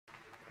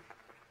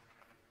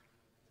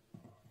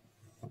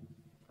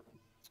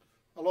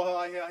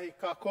Aloha ahi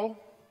kako.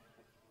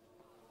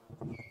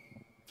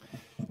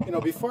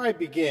 Before I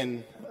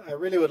begin, I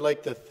really would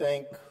like to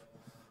thank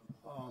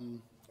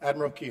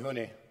Admiral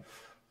Kihune.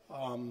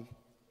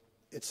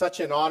 It's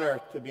such an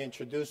honor to be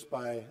introduced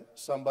by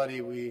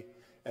somebody we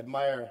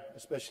admire,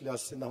 especially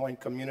us in the Hawaiian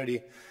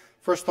community.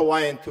 First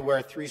Hawaiian to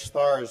wear 3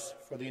 stars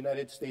for the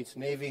United States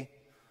Navy,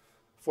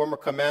 former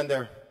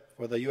commander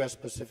for the U.S.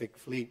 Pacific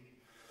Fleet,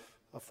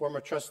 a former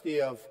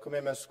trustee of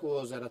Kamehameha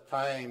schools at a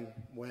time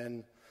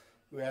when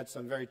we had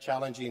some very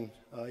challenging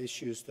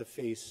issues to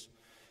face,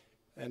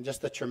 and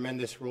just a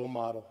tremendous role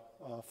model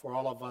for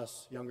all of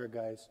us younger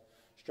guys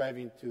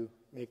striving to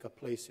make a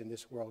place in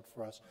this world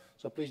for us.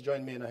 So please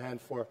join me in a hand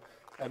for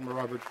Admiral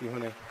Robert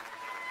Kihune.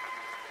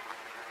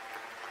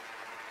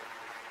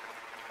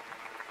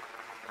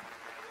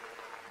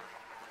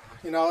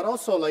 I'd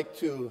also like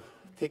to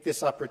take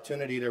this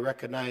opportunity to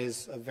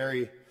recognize a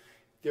very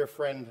dear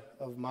friend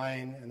of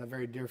mine and a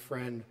very dear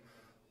friend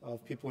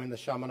of people in the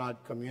Chaminade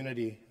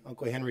community,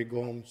 Uncle Henry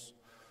Gomes.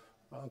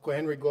 Uncle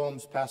Henry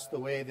Gomes passed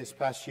away this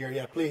past year.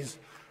 Yeah, please,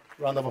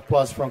 round of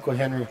applause for Uncle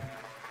Henry.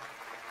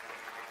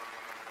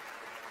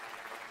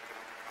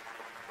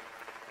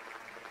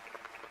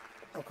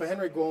 Uncle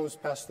Henry Gomes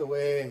passed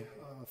away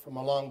from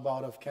a long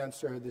bout of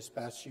cancer this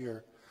past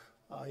year.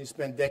 He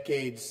spent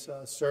decades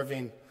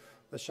serving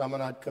the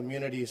Chaminade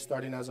community,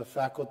 starting as a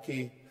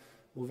faculty,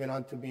 moving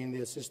on to being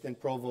the assistant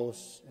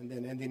provost, and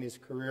then ending his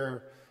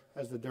career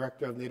as the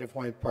director of Native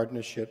Hawaiian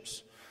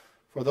Partnerships.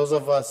 For those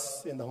of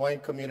us in the Hawaiian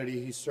community,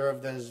 he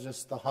served as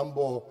just a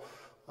humble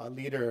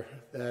leader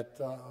that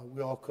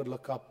we all could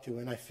look up to,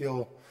 and I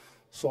feel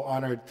so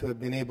honored to have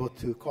been able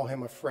to call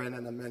him a friend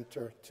and a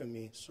mentor to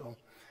me. So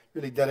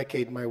really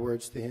dedicate my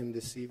words to him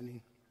this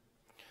evening.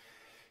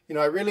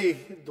 I really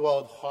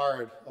dwelled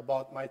hard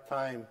about my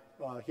time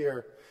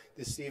here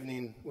this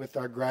evening with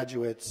our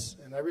graduates,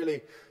 and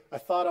I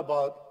thought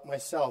about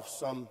myself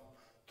some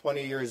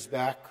 20 years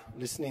back,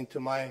 listening to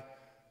my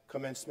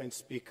commencement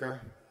speaker.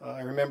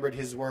 I remembered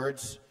his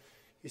words.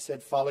 He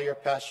said, follow your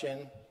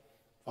passion,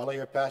 follow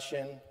your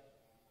passion,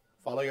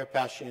 follow your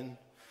passion.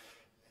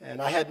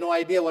 And I had no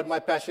idea what my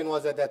passion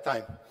was at that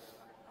time.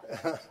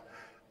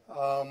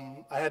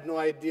 I had no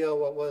idea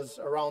what was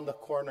around the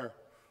corner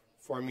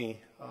for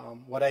me.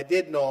 What I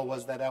did know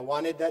was that I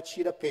wanted that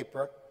sheet of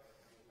paper,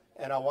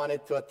 and I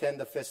wanted to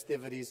attend the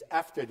festivities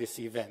after this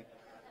event.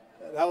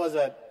 That was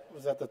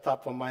at the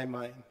top of my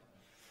mind.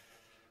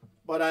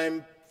 But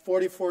I'm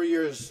 44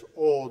 years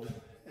old,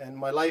 and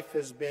my life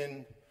has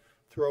been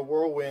through a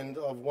whirlwind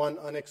of one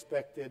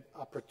unexpected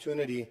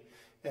opportunity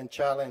and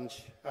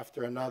challenge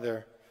after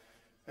another,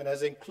 and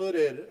has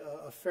included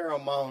a fair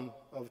amount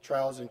of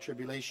trials and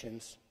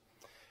tribulations.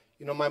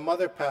 My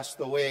mother passed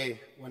away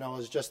when I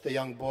was just a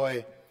young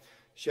boy.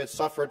 She had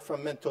suffered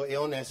from mental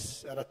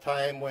illness at a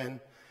time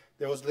when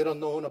there was little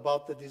known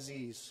about the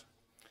disease,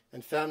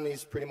 and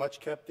families pretty much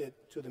kept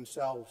it to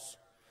themselves.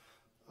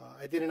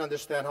 I didn't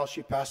understand how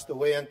she passed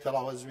away until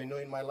I was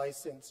renewing my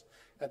license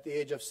at the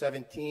age of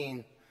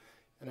 17,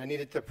 and I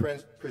needed to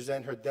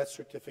present her death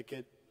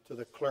certificate to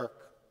the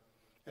clerk.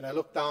 And I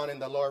looked down in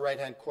the lower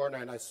right-hand corner,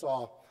 and I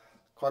saw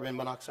carbon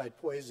monoxide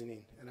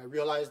poisoning, and I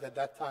realized at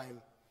that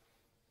time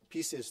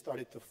pieces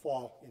started to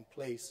fall in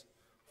place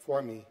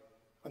for me,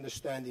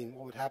 understanding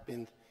what would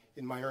happen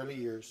in my early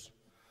years.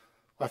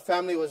 My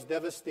family was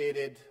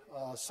devastated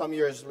some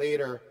years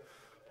later,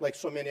 like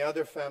so many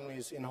other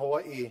families in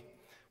Hawaii,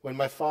 when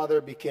my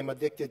father became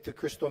addicted to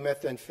crystal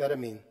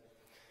methamphetamine.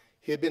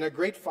 He had been a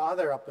great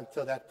father up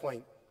until that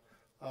point.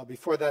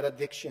 Before that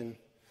addiction,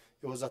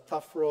 it was a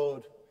tough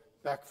road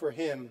back for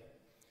him.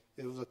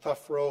 It was a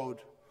tough road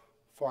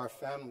for our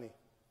family.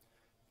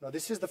 Now,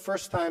 this is the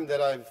first time that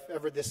I've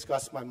ever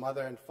discussed my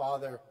mother and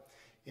father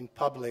in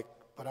public,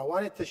 but I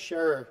wanted to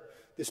share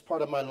this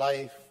part of my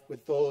life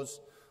with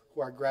those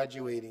who are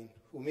graduating,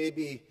 who may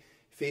be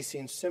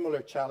facing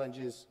similar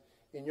challenges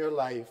in your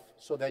life,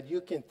 so that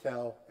you can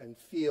tell and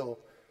feel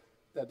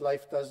that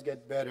life does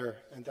get better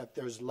and that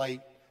there's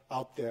light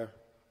out there.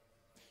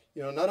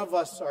 None of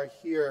us are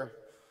here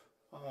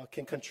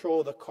can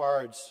control the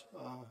cards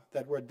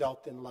that we're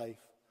dealt in life,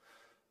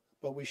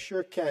 but we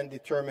sure can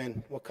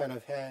determine what kind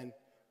of hand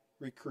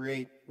we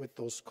create with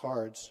those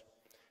cards.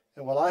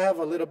 And while I have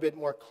a little bit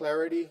more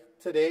clarity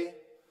today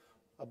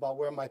about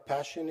where my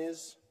passion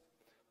is,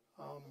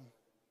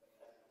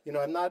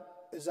 I'm not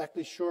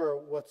exactly sure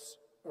what's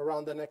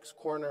around the next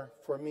corner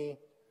for me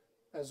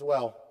as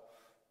well.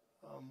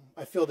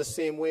 I feel the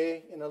same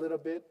way in a little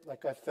bit,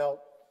 like I felt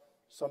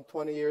some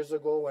 20 years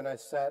ago when I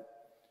sat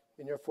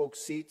in your folks'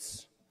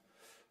 seats.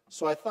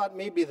 So I thought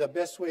maybe the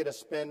best way to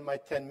spend my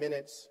 10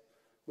 minutes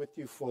with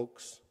you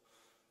folks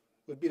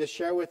would be to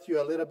share with you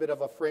a little bit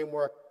of a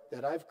framework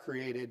that I've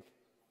created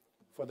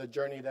for the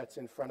journey that's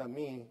in front of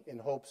me, in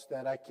hopes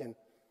that I can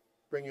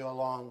bring you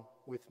along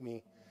with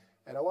me.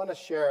 And I want to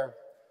share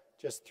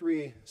just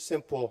 3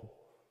 simple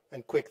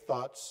and quick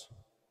thoughts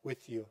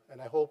with you,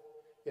 and I hope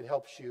it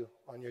helps you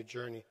on your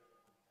journey.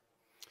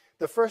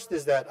 The first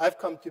is that I've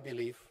come to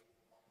believe,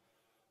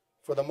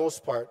 for the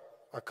most part,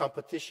 our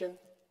competition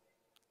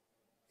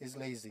is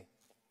lazy.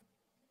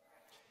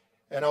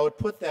 And I would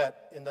put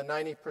that in the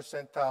 90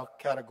 percentile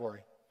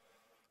category.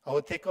 I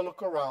would take a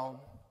look around.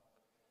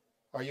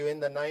 Are you in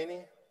the 90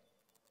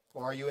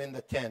 or are you in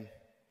the 10?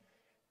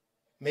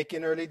 Make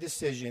an early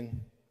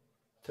decision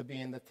to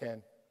be in the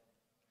 10.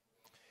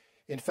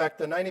 In fact,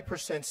 the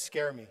 90%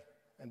 scare me,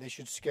 and they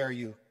should scare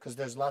you because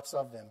there's lots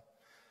of them.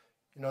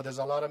 You know, there's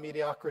a lot of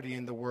mediocrity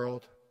in the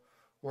world,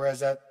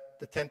 whereas at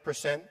the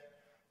 10%,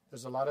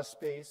 there's a lot of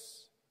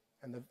space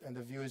and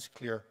the view is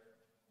clear.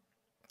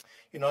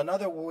 You know,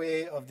 another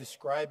way of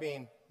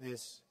describing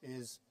this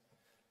is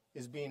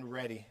being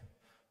ready.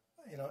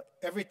 You know,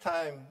 every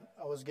time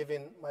I was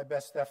giving my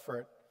best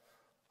effort,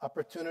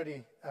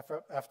 opportunity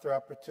after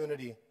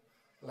opportunity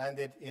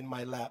landed in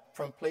my lap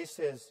from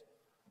places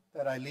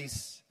that I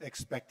least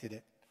expected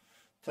it.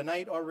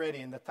 Tonight already,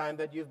 in the time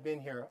that you've been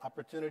here,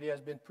 opportunity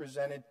has been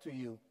presented to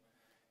you,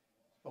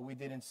 but we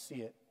didn't see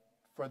it.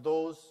 For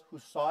those who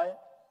saw it,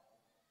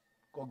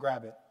 go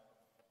grab it.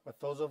 But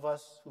those of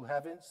us who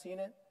haven't seen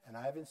it, and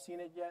I haven't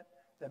seen it yet,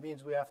 that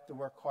means we have to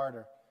work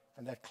harder,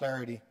 and that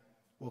clarity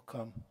will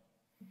come.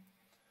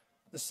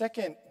 The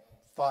second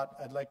thought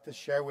I'd like to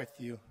share with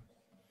you,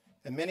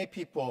 and many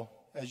people,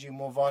 as you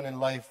move on in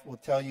life, will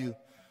tell you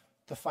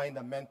to find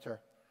a mentor.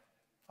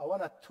 I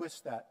want to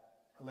twist that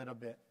a little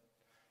bit.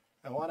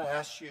 I want to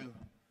ask you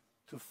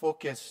to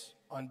focus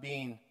on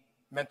being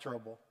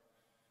mentorable.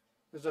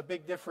 There's a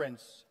big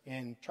difference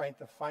in trying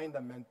to find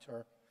a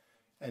mentor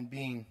and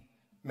being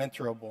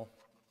mentorable.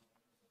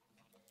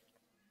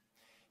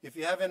 If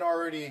you haven't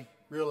already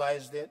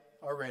realized it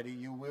already,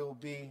 you will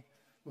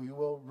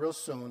real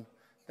soon,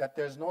 that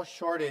there's no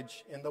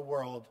shortage in the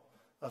world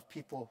of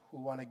people who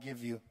want to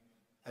give you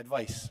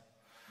advice.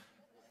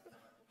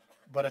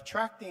 But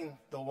attracting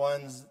the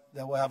ones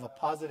that will have a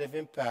positive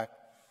impact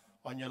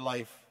on your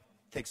life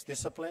takes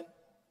discipline,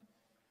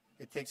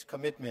 it takes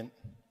commitment,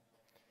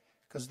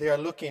 because they are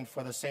looking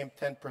for the same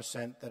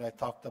 10% that I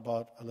talked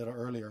about a little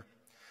earlier.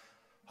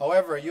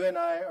 However, you and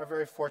I are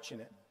very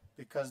fortunate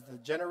because the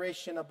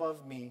generation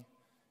above me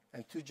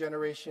and 2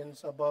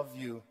 generations above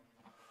you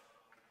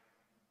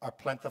are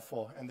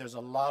plentiful, and there's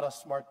a lot of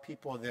smart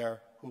people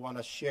there who want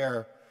to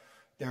share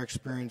their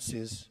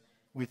experiences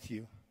with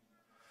you.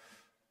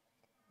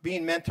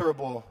 Being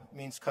mentorable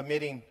means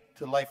committing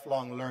to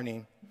lifelong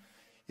learning.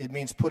 It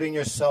means putting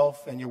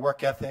yourself and your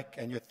work ethic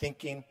and your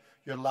thinking,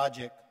 your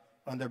logic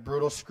under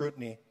brutal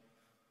scrutiny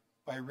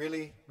by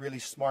really, really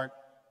smart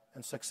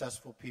and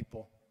successful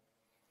people.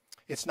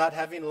 It's not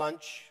having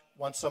lunch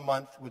once a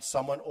month with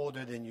someone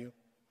older than you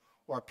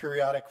or a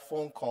periodic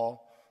phone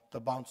call to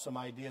bounce some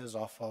ideas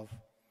off of.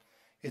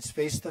 It's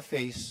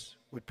face-to-face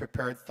with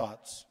prepared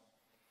thoughts.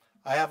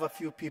 I have a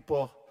few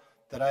people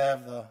that I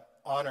have the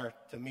honor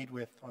to meet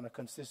with on a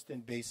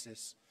consistent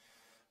basis.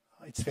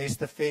 It's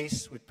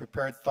face-to-face with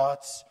prepared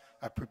thoughts.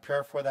 I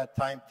prepare for that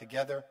time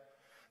together.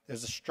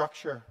 There's a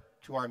structure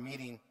to our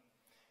meeting,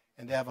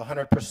 and they have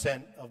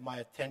 100% of my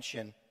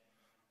attention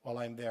while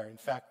I'm there. In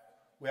fact,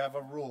 we have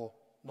a rule,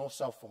 no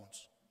cell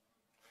phones.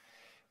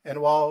 And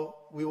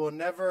while they will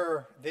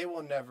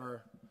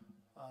never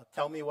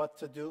tell me what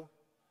to do,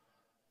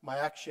 my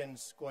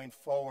actions going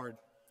forward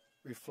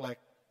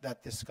reflect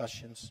that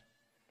discussions.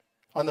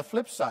 On the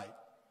flip side,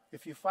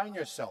 if you find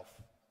yourself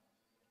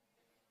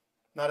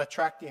not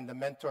attracting the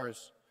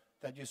mentors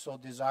that you so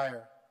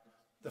desire,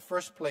 the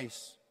first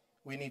place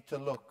we need to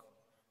look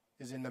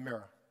is in the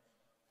mirror.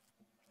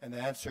 And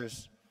the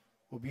answers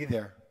will be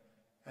there.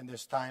 And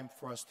there's time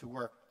for us to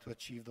work to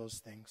achieve those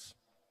things.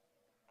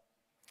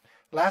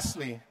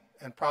 Lastly,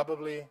 and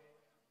probably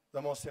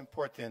the most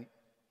important,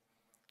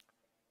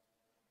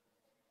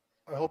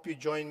 I hope you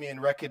join me in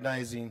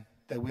recognizing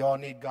that we all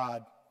need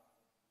God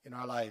in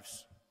our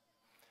lives.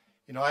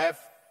 You know, I have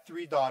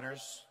 3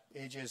 daughters,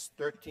 ages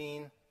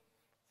 13,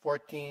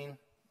 14,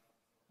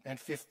 and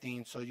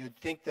 15, so you'd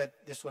think that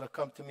this would have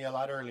come to me a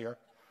lot earlier.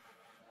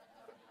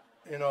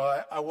 You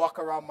know, I walk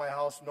around my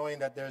house knowing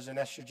that there's an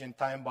estrogen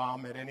time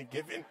bomb at any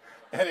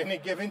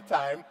given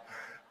time.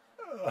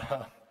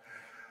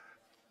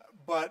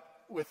 But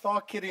with all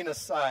kidding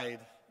aside,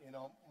 you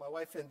know, my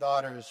wife and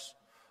daughters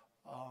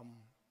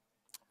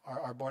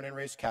are born and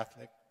raised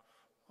Catholic.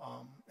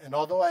 And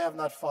although I have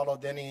not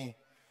followed any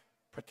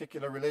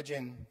particular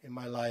religion in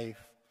my life,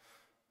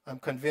 I'm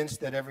convinced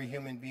that every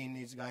human being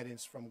needs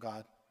guidance from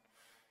God.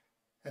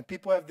 And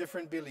people have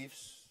different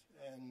beliefs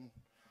and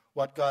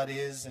what God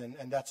is, and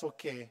that's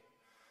okay.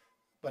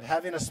 But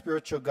having a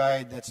spiritual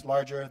guide that's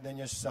larger than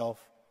yourself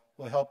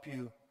will help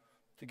you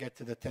to get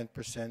to the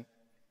 10%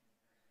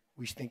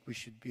 we think we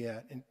should be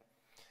at. And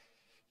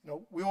you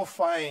know, we will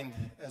find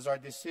as our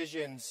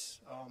decisions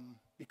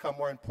become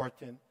more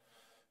important,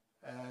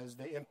 as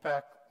they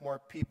impact more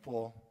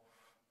people,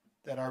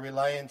 that our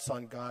reliance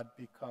on God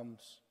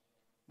becomes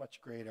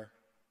much greater.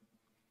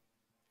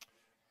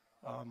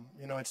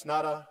 You know, it's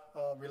not a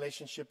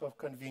relationship of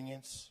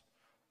convenience.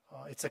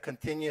 It's a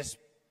continuous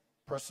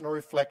personal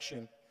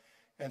reflection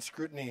and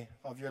scrutiny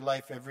of your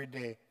life every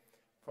day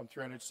from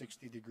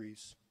 360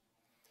 degrees.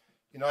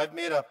 You know, I've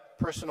made a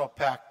personal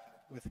pact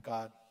with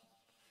God.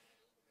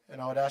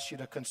 And I would ask you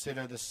to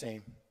consider the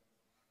same.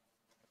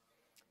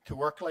 To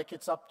work like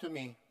it's up to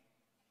me,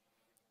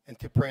 and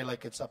to pray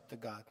like it's up to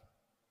God.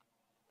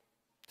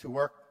 To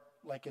work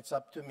like it's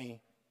up to me,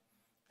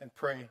 and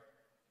pray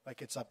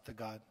like it's up to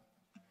God.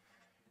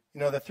 You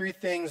know, the three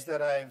things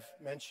that I've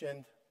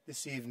mentioned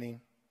this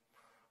evening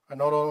are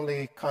not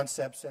only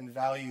concepts and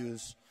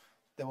values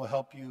that will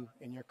help you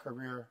in your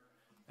career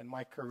and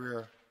my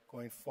career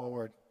going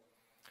forward.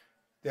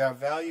 They are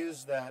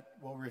values that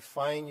will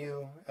refine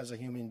you as a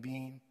human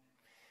being,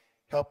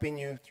 helping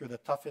you through the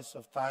toughest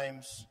of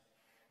times,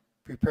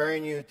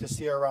 preparing you to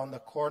see around the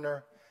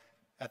corner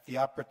at the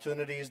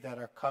opportunities that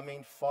are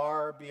coming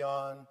far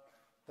beyond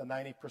the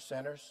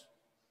 90%ers,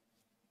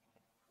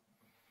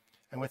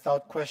 and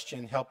without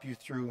question, help you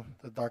through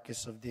the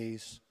darkest of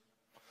days.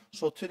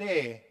 So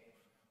today,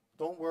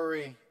 don't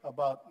worry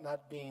about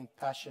not being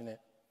passionate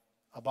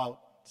about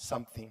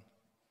something.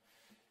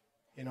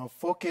 You know,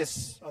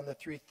 focus on the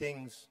three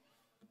things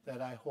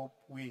that I hope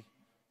we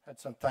had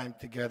some time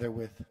together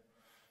with.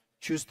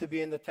 Choose to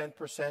be in the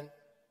 10%.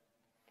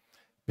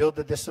 Build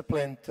the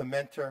discipline to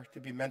mentor, to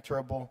be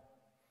mentorable,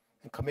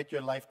 and commit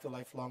your life to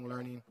lifelong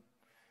learning.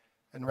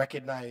 And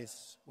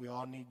recognize we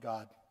all need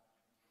God.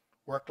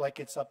 Work like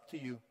it's up to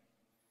you.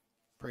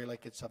 Pray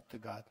like it's up to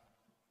God.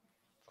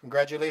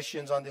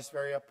 Congratulations on this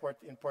very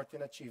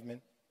important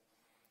achievement.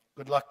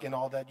 Good luck in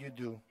all that you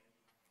do.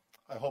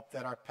 I hope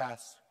that our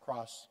paths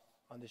cross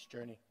on this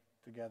journey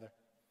together.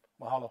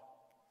 Mahalo.